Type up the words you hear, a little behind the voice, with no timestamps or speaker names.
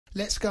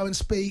Let's go and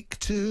speak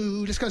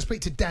to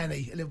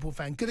Danny, a Liverpool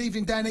fan. Good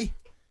evening, Danny.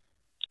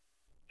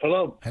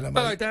 Hello. Hello,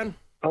 mate. Hello, Dan.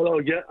 Hello,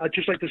 yeah. I'd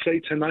just like to say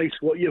tonight,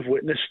 what you've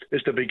witnessed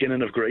is the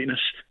beginning of greatness.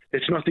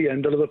 It's not the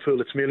end of Liverpool,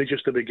 it's merely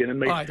just the beginning,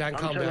 mate. All right, Dan,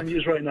 I'm telling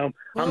you right now,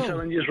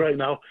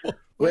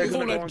 we're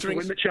going to go on to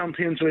win the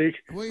Champions League,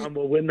 and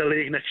we'll win the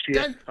league next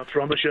year, Dan, I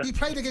promise you. You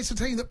played against a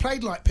team that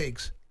played like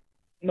pigs.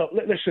 No,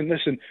 listen.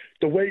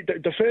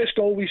 The first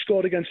goal we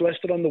scored against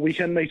Leicester on the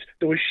weekend, mate,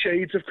 there was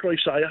shades of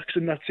Cruyff's Ajax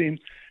in that team.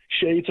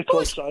 Shades of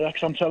Cruyff's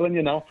Ajax, I'm telling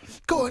you now.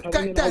 Go on,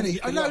 Danny,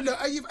 I know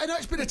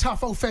it's been a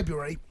tough old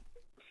February.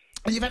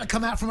 And you've had to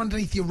come out from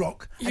underneath your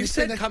rock. You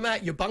said come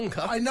out your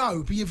bunker. I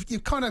know, but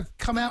you've kind of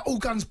come out all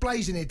guns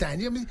blazing here,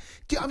 Danny.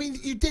 I mean,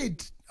 you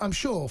did, I'm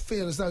sure,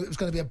 feel as though it was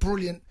going to be a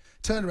brilliant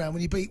turnaround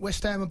when you beat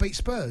West Ham and beat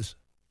Spurs.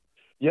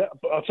 Yeah,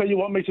 but I'll tell you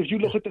what, mate, if you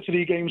look at the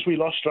 3 games we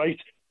lost, right,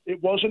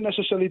 it wasn't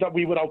necessarily that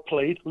we were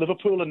outplayed.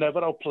 Liverpool are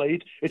never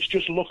outplayed. It's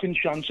just luck and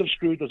chance have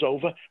screwed us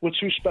over. We're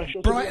too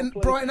special.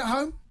 Brighton at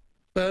home?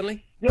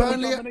 Burnley? Yeah,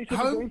 Burnley at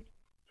home?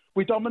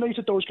 We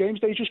dominated those games.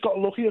 They just got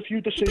lucky. A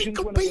few decisions. You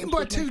got beaten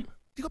by two.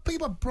 You got beaten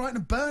by Brighton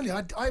and Burnley.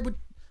 I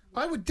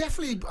would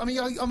definitely. I mean,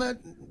 I'm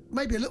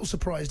maybe a little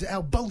surprised at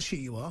how bullshit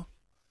you are.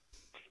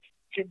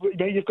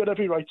 You've got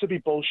every right to be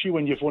bullshit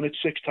when you've won it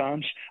 6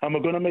 times, and we're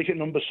going to make it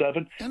number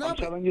 7. I'm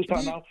telling you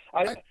that now.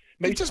 I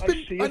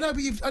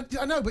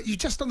know, but you've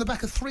just done the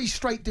back of 3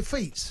 straight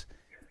defeats.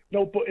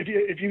 No, but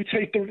if you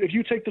take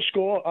the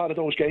score out of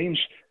those games,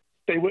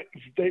 Hold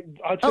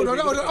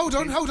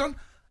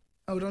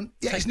on.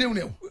 Yeah, it's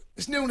 0-0.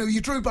 It's 0-0. You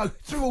drew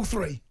all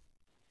 3.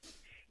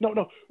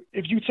 No.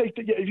 If you take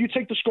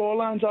the score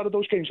lines out of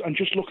those games and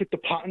just look at the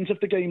patterns of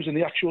the games and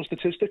the actual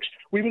statistics,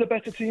 we were a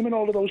better team in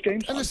all of those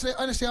games. Honestly,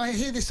 I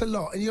hear this a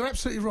lot, and you're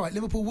absolutely right.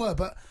 Liverpool were,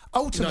 but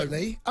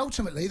ultimately,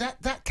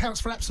 that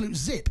counts for absolute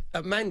zip.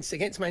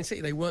 Against Man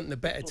City, they weren't the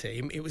better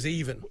team. It was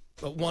even,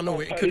 but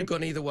 1-0. It could have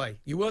gone either way.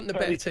 You weren't the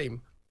better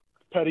team.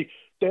 Perry,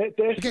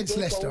 against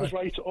Leicester, goals,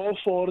 right? All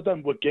 4 of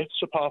them were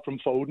gifts, apart from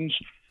Foden's.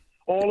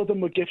 All of them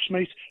were gifts,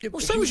 mate. Yeah,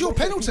 well, so was your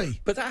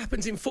penalty. But that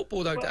happens in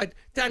football, though.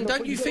 Dan,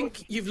 don't you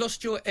think you've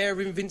lost your air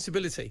of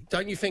invincibility?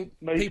 Don't you think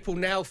people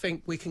now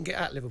think we can get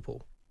at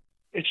Liverpool?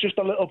 It's just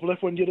a little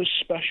blip when you're as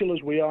special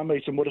as we are,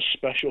 mate, and what a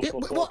special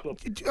football club.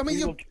 I mean,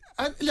 look,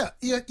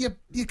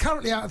 you're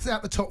currently out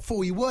the top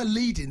 4. You were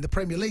leading the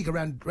Premier League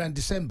around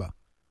December.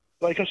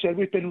 Like I said,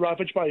 we've been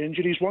ravaged by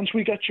injuries. Once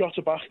we get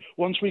Jota back,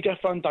 once we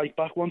get Van Dijk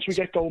back, once we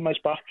get Gomez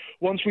back,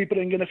 once we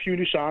bring in a few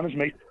new signings,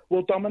 mate,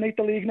 we'll dominate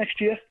the league next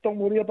year. Don't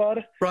worry about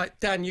it. Right,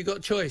 Dan, you got a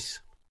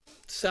choice.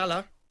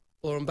 Salah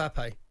or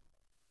Mbappe?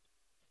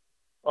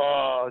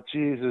 Oh,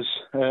 Jesus.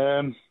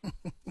 Mbappe,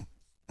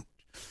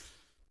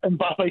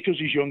 because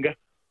he's younger.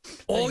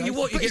 Or you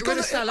get rid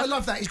of Salah? I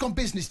love that. He's gone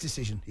business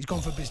decision. He's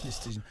gone for business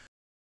decision.